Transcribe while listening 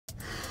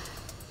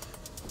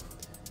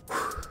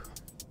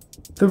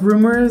The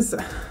rumors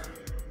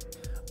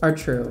are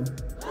true.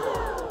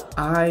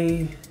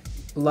 I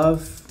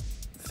love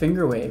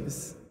finger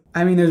waves.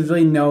 I mean, there's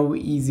really no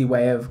easy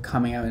way of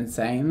coming out and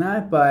saying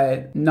that,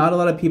 but not a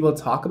lot of people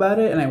talk about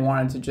it, and I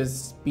wanted to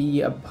just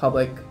be a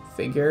public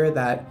figure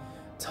that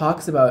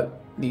talks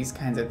about these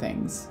kinds of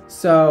things.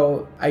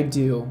 So I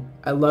do.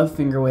 I love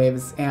finger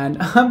waves, and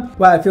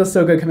wow, it feels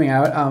so good coming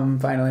out,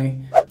 finally.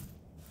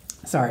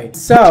 Sorry.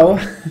 So,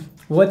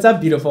 what's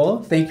up,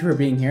 beautiful? Thank you for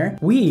being here.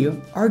 We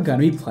are gonna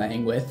be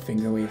playing with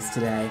finger waves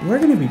today. We're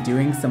gonna be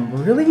doing some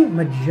really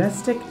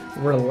majestic,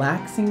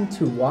 relaxing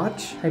to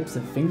watch types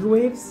of finger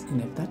waves.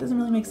 And if that doesn't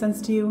really make sense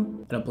to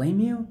you, I don't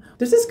blame you.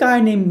 There's this guy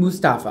named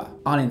Mustafa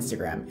on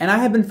Instagram, and I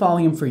have been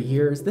following him for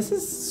years. This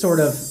is sort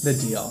of the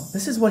deal.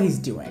 This is what he's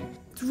doing.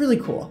 It's really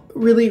cool.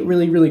 Really,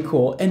 really, really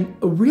cool. And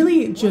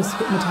really just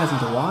hypnotizing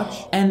to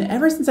watch. And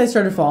ever since I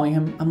started following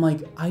him, I'm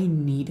like, I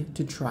need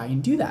to try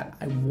and do that.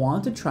 I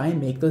want to try and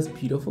make those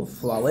beautiful,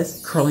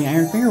 flawless, curling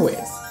iron finger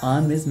waves.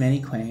 I'm Miss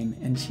Manny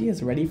Quain, and she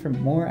is ready for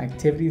more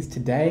activities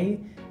today,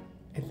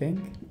 I think.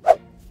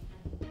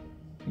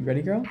 You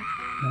ready, girl? No?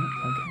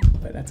 Okay,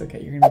 but that's okay.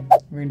 We're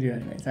gonna do it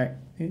anyways. All right.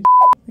 Okay,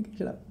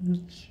 shut up.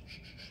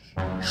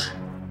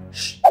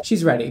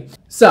 She's ready.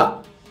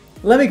 So,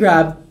 let me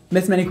grab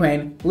Miss Manny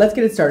Quain, let's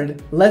get it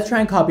started. Let's try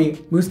and copy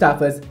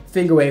Mustafa's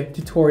finger wave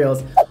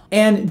tutorials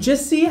and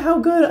just see how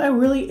good I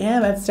really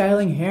am at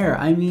styling hair.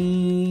 I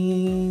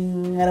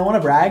mean, I don't want to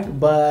brag,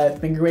 but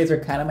finger waves are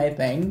kind of my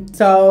thing.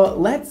 So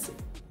let's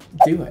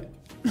do it.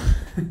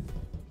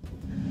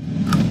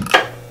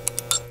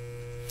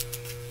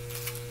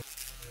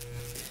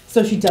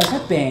 So she does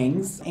have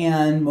bangs,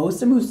 and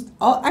most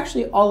of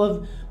actually all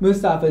of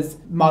Mustafa's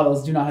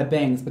models do not have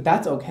bangs, but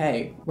that's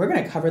okay. We're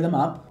gonna cover them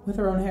up with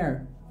our own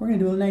hair. We're gonna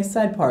do a nice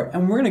side part,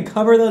 and we're gonna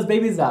cover those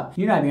babies up.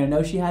 You're not even gonna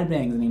know she had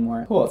bangs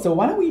anymore. Cool, so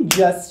why don't we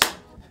just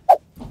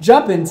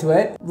jump into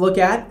it, look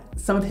at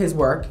some of his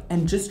work,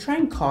 and just try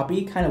and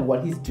copy kind of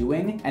what he's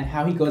doing and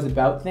how he goes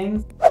about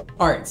things.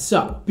 All right,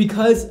 so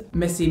because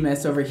Missy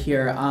Miss over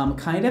here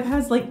kind of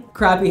has like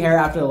crappy hair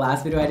after the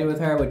last video I did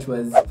with her, which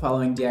was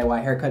following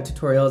DIY haircut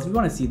tutorials. If you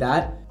wanna see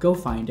that, go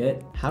find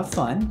it, have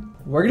fun.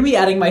 We're gonna be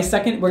adding we're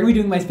gonna be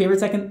doing my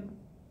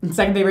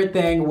second favorite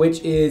thing, which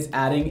is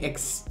adding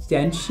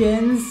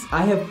extensions.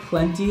 I have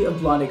plenty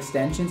of blonde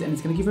extensions, and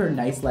it's gonna give her a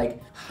nice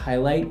like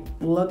highlight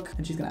look,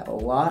 and she's gonna have a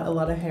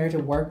lot of hair to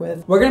work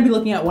with. We're gonna be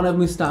looking at one of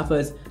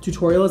Mustafa's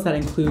tutorials that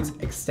includes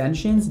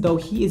extensions, though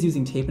he is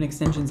using tape and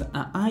extensions.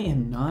 I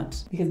am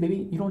not, because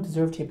baby, you don't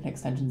deserve tape and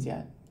extensions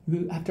yet.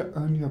 You have to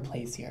earn your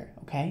place here,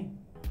 okay?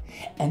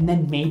 And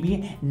then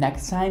maybe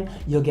next time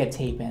you'll get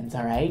tape-ins,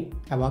 all right?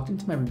 I walked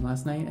into my room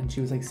last night, and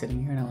she was like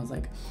sitting here, and I was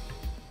like,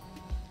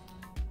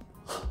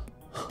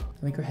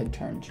 I think her head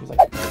turned. She was like,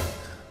 I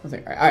was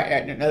like, all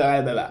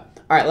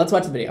right, let's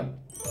watch the video.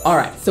 All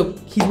right, so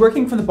he's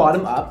working from the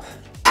bottom up.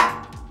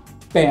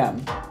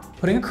 Bam.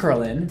 Putting a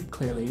curl in,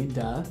 clearly,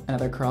 duh.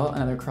 Another curl,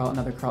 another curl,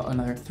 another curl,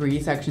 another 3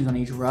 sections on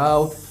each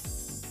row.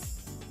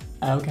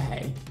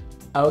 Okay,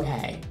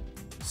 okay.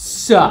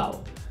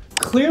 So,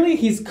 clearly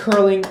he's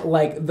curling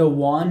like the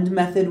wand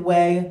method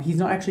way. He's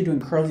not actually doing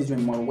curls, he's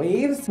doing more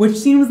waves, which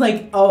seems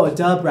like, oh,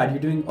 duh, Brad, you're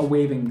doing a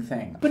waving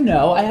thing. But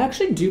no, I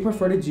actually do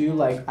prefer to do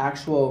like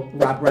actual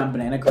wraparound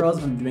banana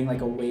curls when I'm doing like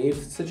a wave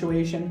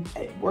situation.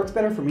 It works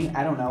better for me,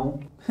 I don't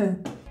know.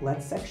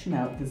 Let's section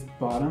out this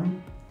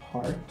bottom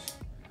part.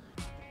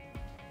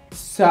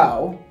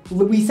 So,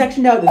 we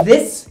sectioned out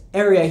this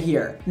area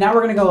here. Now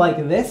we're gonna go like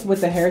this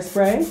with the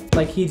hairspray,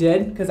 like he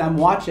did, because I'm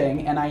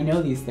watching and I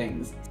know these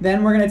things.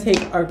 Then we're gonna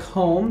take our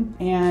comb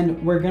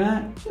and we're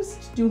gonna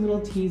just do a little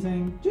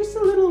teasing. Just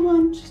a little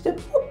one, just a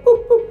boop,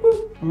 boop, boop,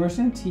 boop. And we're just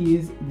gonna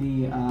tease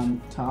the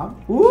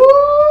top. Ooh!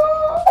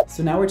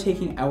 So now we're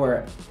taking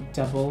our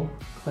double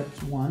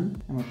clipped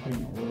one and we're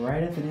putting it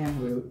right at the damn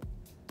root.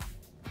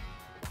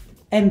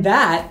 And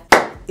that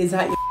is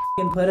how you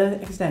can put an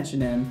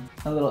extension in.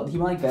 A little, he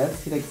went like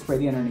this. He like spray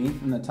the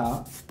underneath and the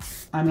top.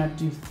 I'm gonna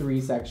do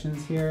 3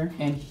 sections here.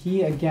 And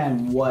he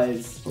again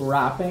was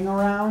wrapping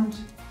around.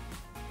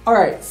 All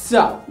right,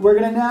 so we're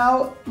gonna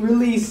now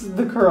release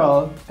the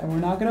curl and we're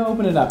not gonna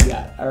open it up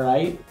yet, all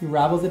right? He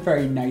ravels it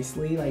very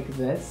nicely like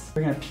this.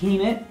 We're gonna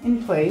pin it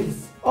in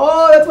place.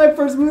 Oh, that's my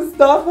first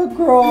Mustafa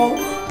curl.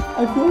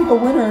 I feel like a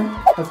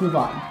winner. Let's move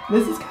on.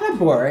 This is kind of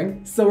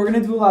boring, so we're gonna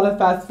do a lot of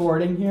fast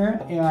forwarding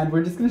here, and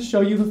we're just gonna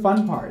show you the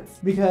fun parts,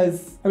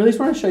 because I really just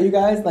wanna show you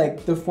guys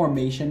like the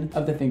formation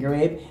of the finger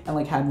wave and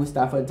like how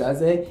Mustafa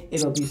does it.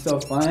 It'll be so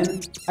fun.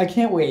 I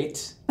can't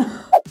wait.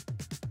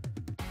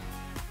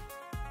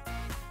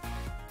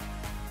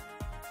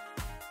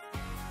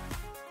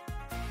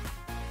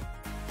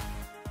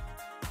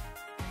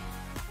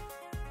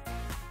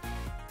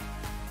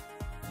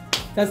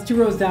 That's 2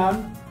 rows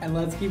down, and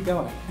let's keep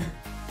going.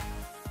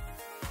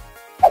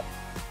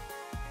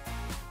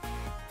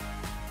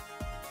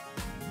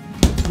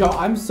 Yo,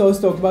 I'm so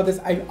stoked about this.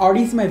 I've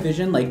already seen my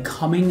vision like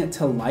coming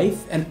to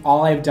life, and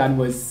all I've done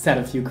was set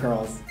a few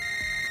curls.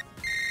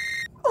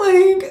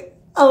 Like,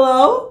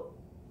 hello?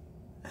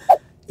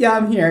 Yeah,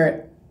 I'm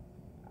here.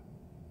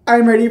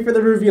 I'm ready for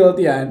the reveal at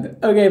the end.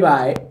 Okay,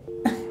 bye.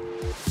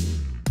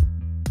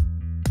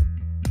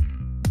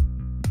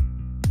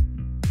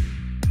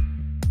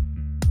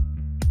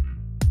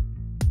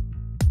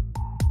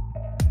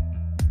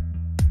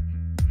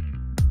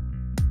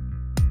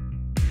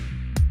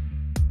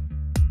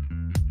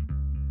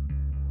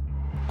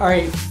 All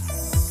right,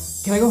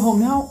 can I go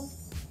home now?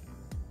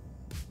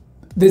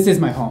 This is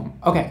my home.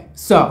 Okay,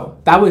 so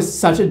that was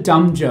such a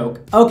dumb joke.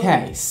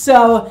 Okay,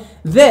 so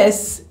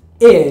this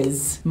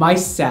is my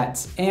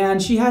set,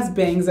 and she has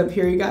bangs up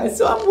here, you guys,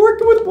 so I'm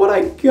working with what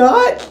I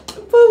got,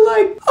 but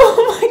like,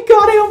 oh my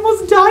god, I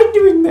almost died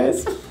doing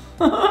this.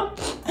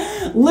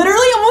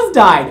 Literally almost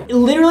died.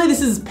 Literally,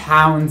 this is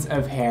pounds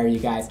of hair, you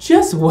guys.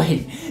 Just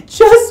wait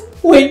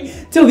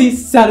till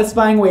these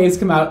satisfying waves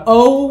come out.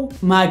 Oh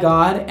my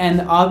god,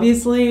 and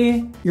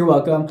obviously, you're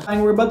welcome.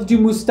 And we're about to do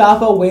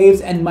Mustafa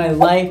waves, and my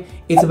life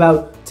is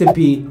about to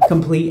be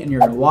complete, and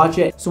you're gonna watch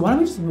it. So why don't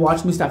we just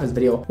watch Mustafa's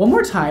video one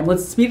more time?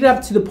 Let's speed it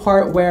up to the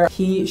part where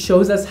he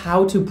shows us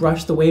how to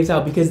brush the waves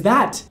out, because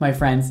that, my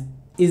friends,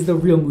 is the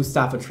real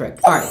Mustafa trick.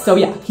 All right, so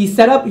yeah, he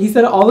set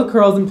all the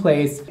curls in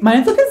place.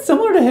 Mine's looking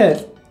similar to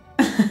his.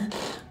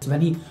 So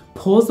then he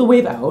pulls the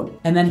wave out,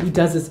 and then he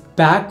does this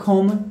back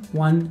comb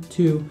 1,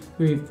 2,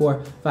 3,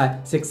 4,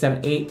 5, 6, 7,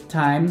 8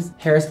 times,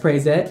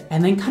 hairsprays it,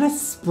 and then kind of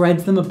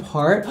spreads them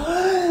apart.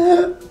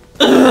 So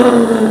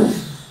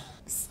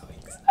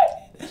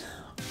excited.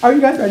 Are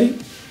you guys ready?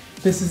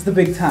 This is the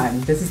big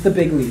time. This is the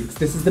big leagues.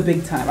 This is the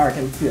big time. All right,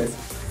 let's do this.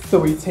 So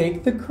we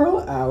take the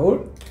curl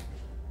out.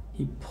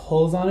 He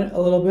pulls on it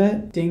a little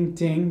bit. Ding,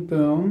 ding,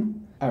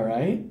 boom. All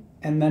right.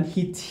 And then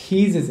he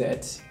teases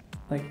it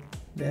like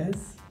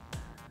this.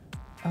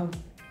 Oh,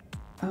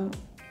 oh,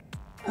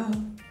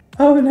 oh,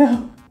 oh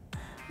no.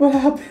 What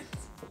happened?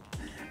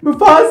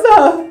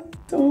 Mufasa!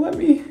 Don't let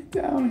me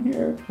down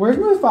here. Where's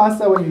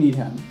Mufasa when you need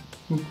him?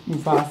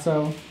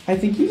 Mufasa. I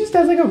think he just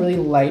does like a really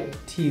light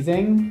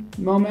teasing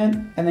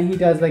moment, and then he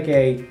does like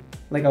a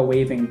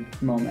waving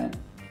moment.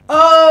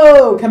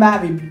 Oh, come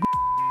at me.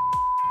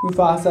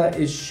 Mufasa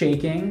is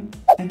shaking,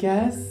 I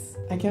guess.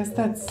 I guess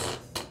that's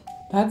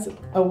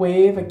a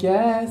wave, I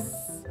guess.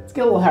 Let's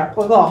get a little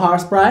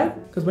hairspray.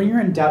 Because when you're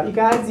in doubt, you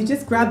guys, you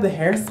just grab the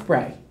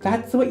hairspray.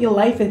 That's what your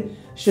life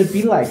should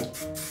be like.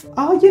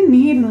 All you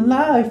need in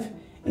life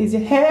is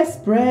your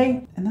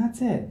hairspray. And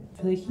that's it.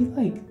 I feel like he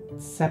like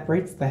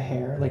separates the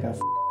hair like a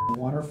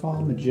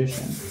waterfall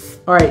magician.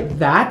 All right,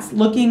 that's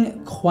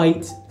looking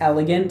quite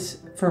elegant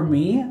for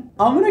me.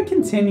 I'm gonna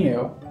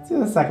continue. Let's see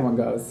how the second one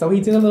goes. So he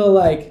did a little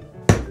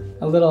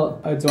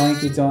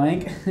doinky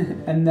doink,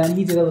 and then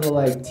he did a little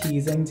like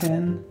teasing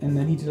tin, and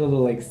then he did a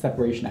little like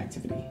separation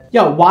activity.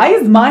 Yo, why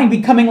is mine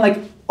becoming like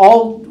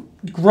all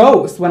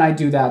gross when I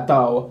do that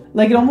though?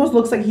 Like it almost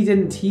looks like he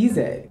didn't tease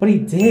it, but he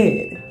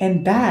did.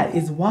 And that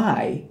is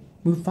why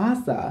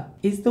Mufasa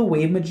is the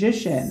wave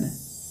magician.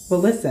 But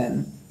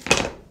listen,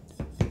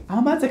 I'm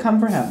about to come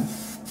for him,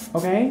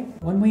 okay?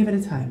 One wave at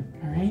a time,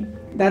 all right?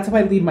 That's how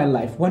I lead my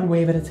life, one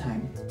wave at a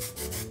time.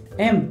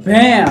 And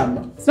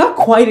bam! It's not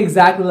quite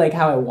exactly like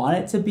how I want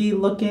it to be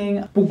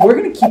looking, but we're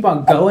gonna keep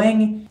on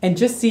going and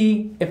just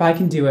see if I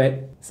can do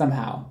it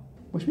somehow.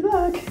 Wish me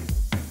luck.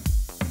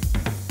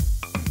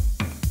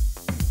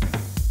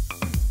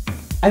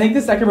 I think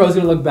the second row is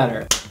gonna look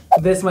better.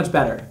 This much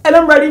better. And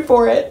I'm ready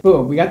for it.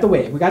 Boom, we got the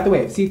wave, we got the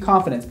wave. See,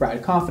 confidence,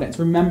 Brad, confidence.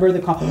 Remember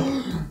the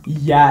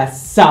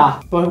yes.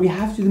 But we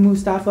have to do the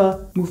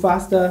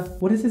Mufasa,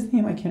 what is his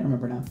name? I can't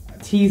remember now.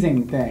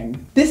 Teasing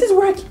thing. This is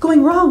where I keep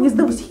going wrong, is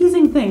the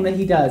teasing thing that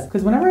he does.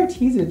 Because whenever I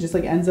tease it, it just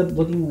like ends up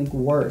looking like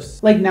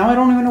worse. Like now I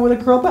don't even know where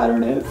the curl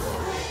pattern is.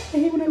 I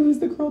hate when I lose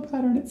the curl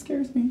pattern, it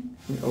scares me.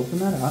 We open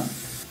that up,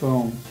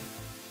 boom.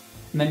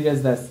 And then he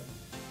does this.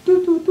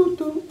 Doo, doo, doo,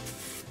 doo.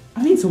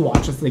 I need to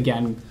watch this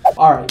again.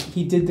 All right,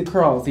 he did the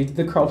curls. We're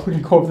gonna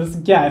go over this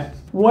again.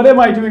 What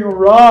am I doing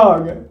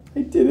wrong?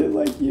 I did it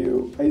like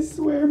you. I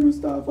swear,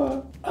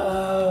 Mustafa.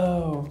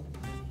 Oh,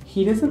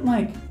 he doesn't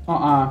like,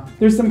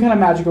 There's some kind of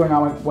magic going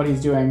on with what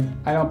he's doing.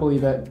 I don't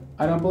believe it.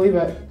 I don't believe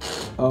it.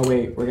 Oh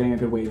wait, we're getting a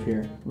good wave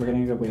here. We're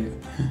getting a good wave.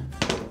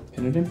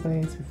 Pin it in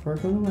place before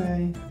it goes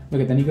away.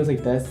 Look, then he goes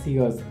like this. He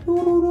goes, doo,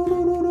 doo, doo,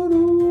 doo, doo, doo,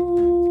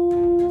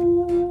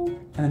 doo.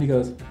 And then he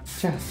goes,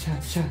 cha, cha,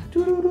 cha.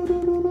 Doo, doo, doo,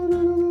 doo, doo, doo,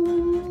 doo.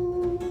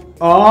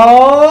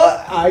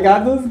 Oh, I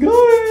got this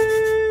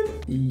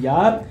going.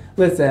 Yup.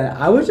 Listen,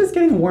 I was just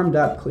getting warmed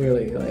up,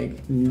 clearly.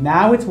 Like,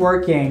 now it's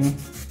working.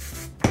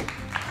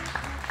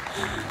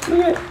 Look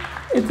at,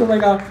 it's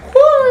like a...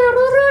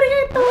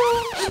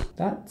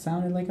 That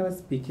sounded like I was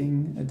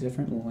speaking a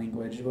different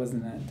language,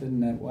 wasn't it?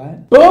 Didn't it?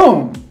 What?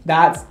 Boom!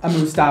 That's a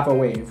Mustafa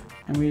wave.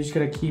 And we just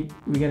gotta keep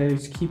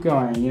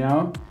going, you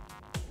know?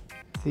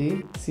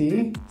 See?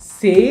 See?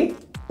 See?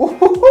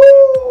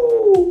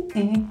 Woohoo!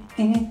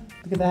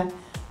 Look at that.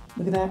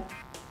 Look at that.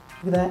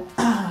 Look at that.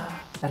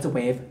 Ah, that's a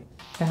wave.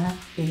 That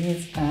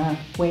is a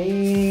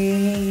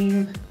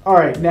wave. All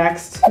right,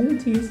 next. Little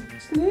tease.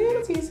 Just a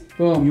little tease.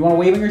 Boom. You want a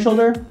wave on your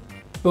shoulder?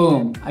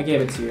 Boom. I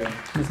gave it to you.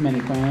 Miss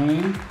Minnie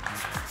Queen.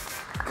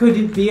 Could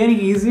it be any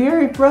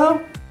easier,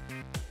 bro?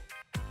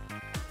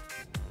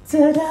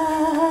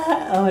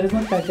 Ta-da! Oh, it doesn't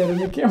look that good in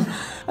the camera.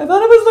 I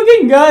thought it was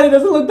looking good. It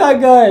doesn't look that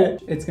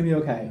good. It's gonna be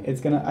okay. It's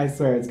gonna, I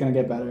swear, it's gonna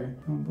get better.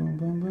 Boom, boom,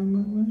 boom, boom,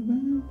 boom, boom,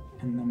 boom.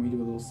 And then we do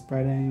a little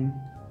spreading.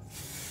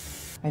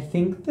 I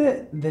think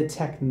that the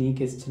technique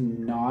is to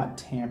not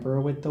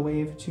tamper with the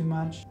wave too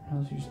much, or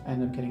else you just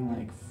end up getting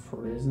like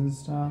frizz and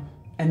stuff.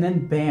 And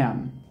then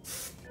bam.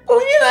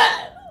 Look at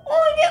that!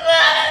 Look at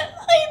that!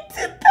 I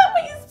did that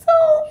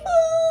myself!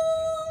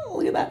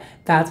 Look at that.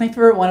 That's my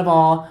favorite one of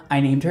all.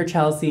 I named her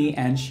Chelsea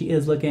and she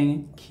is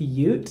looking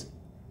cute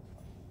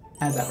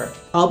as ever.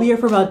 I'll be here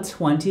for about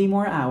 20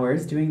 more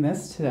hours doing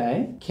this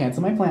today.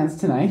 Cancel my plans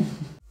tonight.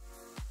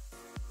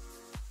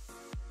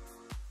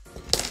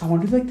 I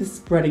want to do like the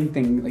spreading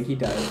thing like he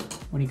does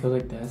when he goes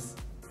like this.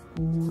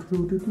 And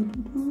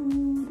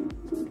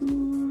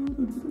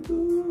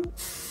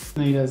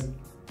then he does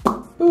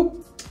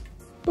boop,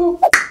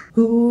 boop.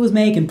 Who's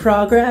making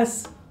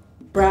progress?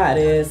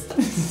 Brightest.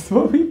 This is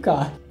what we've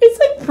got. It's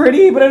like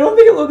pretty, but I don't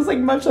think it looks like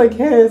much like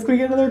his. Can we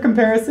get another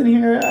comparison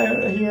here?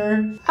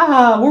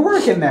 We're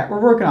working there. We're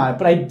working on it.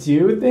 But I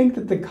do think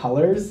that the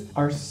colors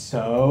are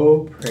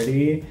so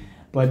pretty.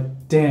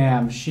 But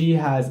damn, she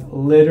has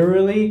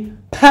literally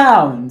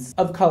pounds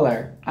of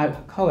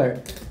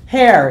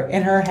hair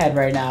in her head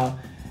right now.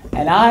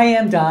 And I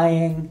am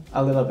dying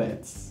a little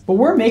bit. But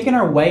we're making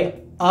our way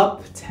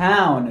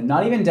uptown,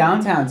 not even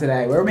downtown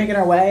today. We're making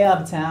our way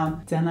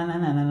uptown.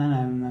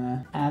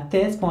 At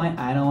this point,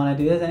 I don't want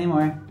to do this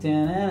anymore.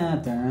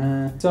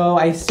 So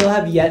I still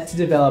have yet to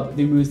develop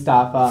the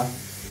Mustafa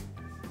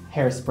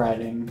hair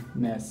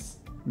spreadingness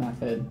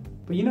method.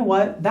 But you know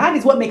what? That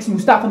is what makes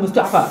Mustafa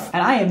Mustafa.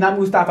 And I am not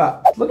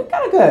Mustafa. It's looking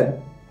kind of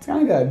good. It's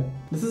kind of good.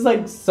 This is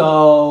like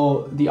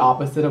so the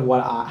opposite of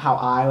how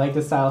I like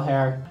to style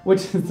hair,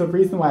 which is the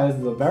reason why this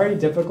is very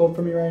difficult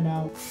for me right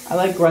now. I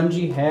like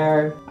grungy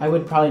hair. I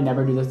would probably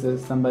never do this to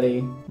somebody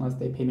unless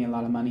they pay me a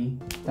lot of money.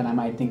 Then I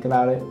might think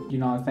about it. You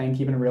know what I'm saying?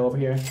 Keeping it real over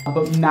here.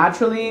 But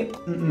naturally,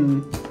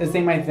 this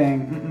ain't my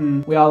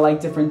thing. We all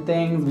like different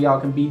things. We all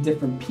can be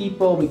different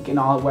people. We can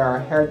all wear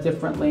our hair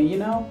differently, you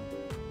know?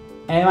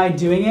 Am I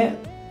doing it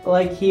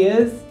like he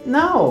is?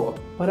 No.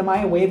 But am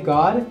I a wave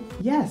god?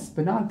 Yes,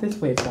 but not this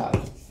wave god,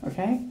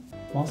 okay?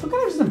 I'm also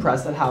kind of just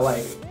impressed at how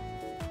like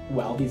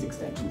well these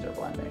extensions are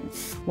blending.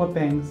 What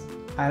bangs?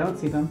 I don't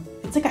see them.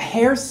 It's like a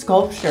hair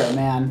sculpture,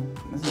 man.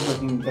 This is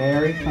looking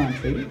very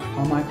country.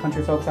 All my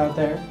country folks out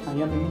there, how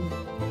you doing?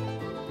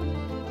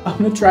 I'm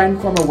gonna try and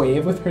form a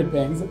wave with her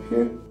bangs up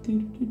here.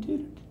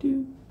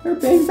 Her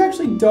bangs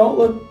actually don't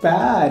look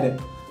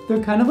bad.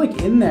 They're kind of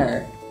like in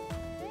there.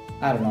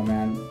 I don't know,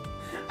 man.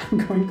 I'm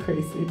going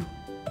crazy.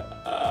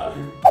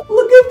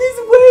 Look at these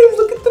waves,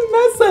 look at the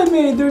mess I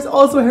made. There's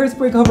also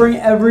hairspray covering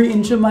every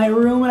inch of my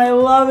room and I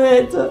love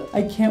it.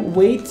 I can't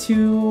wait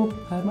to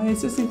have my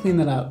assistant clean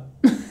that up.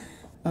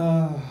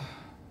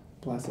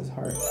 Bless his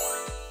heart.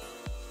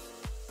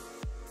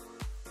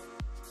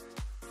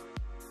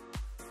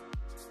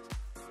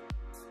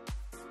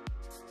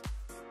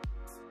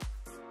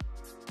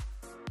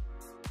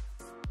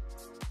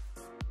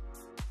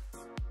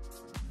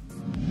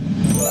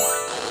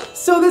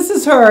 So this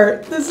is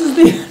her. This is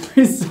the end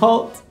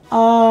result.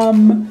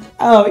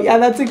 Oh yeah,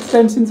 that's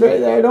extensions right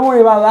there. Don't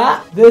worry about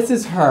that. This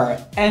is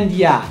her. And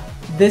yeah,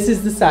 this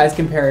is the size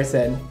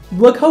comparison.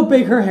 Look how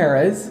big her hair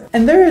is.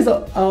 And there is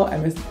a, oh, I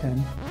missed a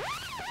pin.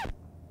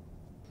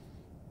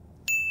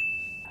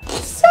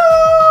 So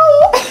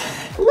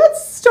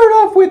let's start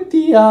off with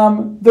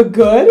the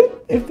good,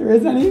 if there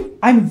is any.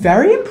 I'm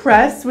very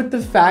impressed with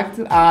the fact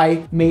that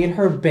I made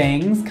her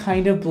bangs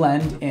kind of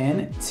blend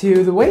in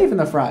to the wave in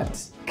the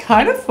front.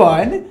 Kind of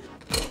fun.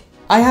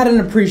 I had an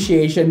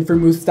appreciation for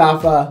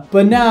Mustafa,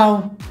 but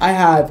now I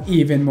have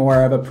even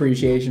more of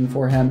appreciation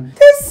for him.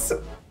 This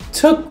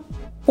took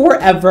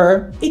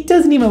forever. It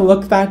doesn't even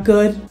look that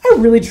good. I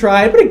really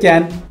tried, but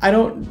again, I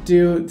don't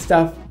do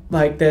stuff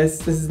like this.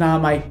 This is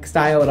not my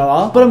style at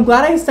all, but I'm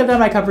glad I stepped out of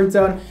my comfort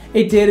zone.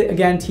 It did,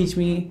 again, teach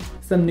me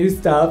some new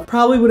stuff.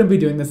 Probably wouldn't be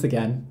doing this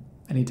again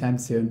anytime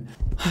soon.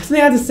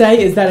 Something I have to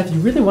say is that if you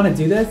really want to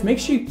do this, make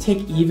sure you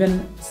take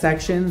even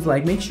sections,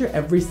 like make sure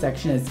every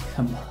section is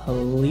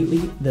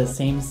completely the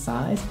same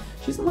size.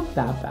 She doesn't look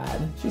that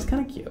bad. She's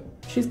kind of cute.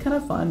 She's kind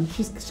of fun.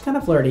 She's kind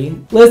of flirty.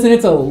 Listen,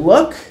 it's a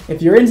look.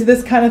 If you're into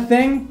this kind of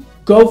thing,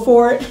 go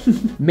for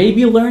it.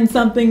 Maybe learn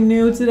something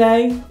new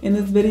today in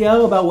this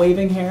video about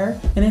waving hair.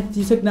 And if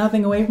you took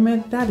nothing away from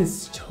it, that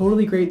is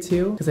totally great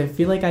too. Because I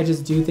feel like I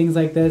just do things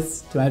like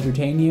this to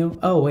entertain you.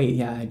 Oh wait,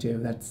 yeah, I do.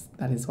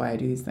 That is why I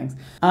do these things.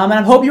 And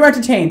I hope you were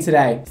entertained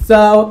today.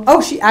 So,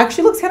 oh, she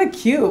actually looks kind of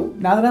cute.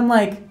 Now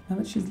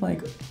that she's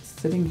like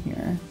sitting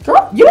here.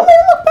 Girl, you don't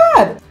even look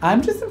bad.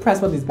 I'm just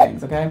impressed with these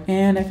bangs, okay?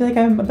 And I feel like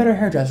I'm a better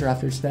hairdresser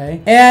after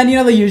today. And you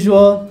know the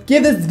usual,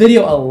 give this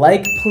video a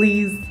like,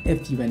 please,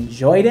 if you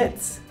enjoyed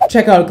it.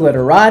 Check out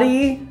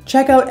Glitterati.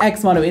 Check out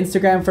Xmono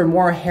Instagram for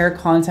more hair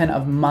content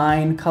of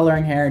mine,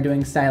 coloring hair,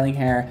 doing styling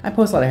hair. I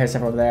post a lot of hair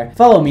stuff over there.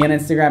 Follow me on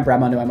Instagram,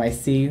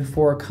 BradmondoNYC,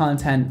 for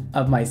content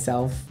of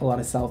myself, a lot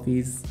of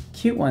selfies.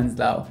 Cute ones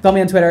though. Follow me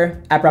on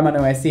Twitter,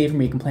 @BradmondoNYC, for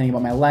me complaining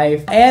about my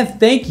life. And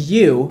thank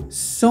you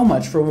so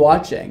much for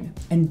watching.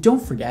 And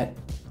don't forget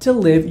to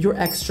live your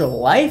extra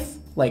life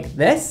like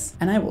this.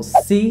 And I will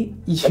see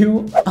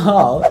you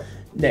all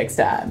next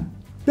time.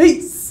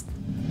 Peace.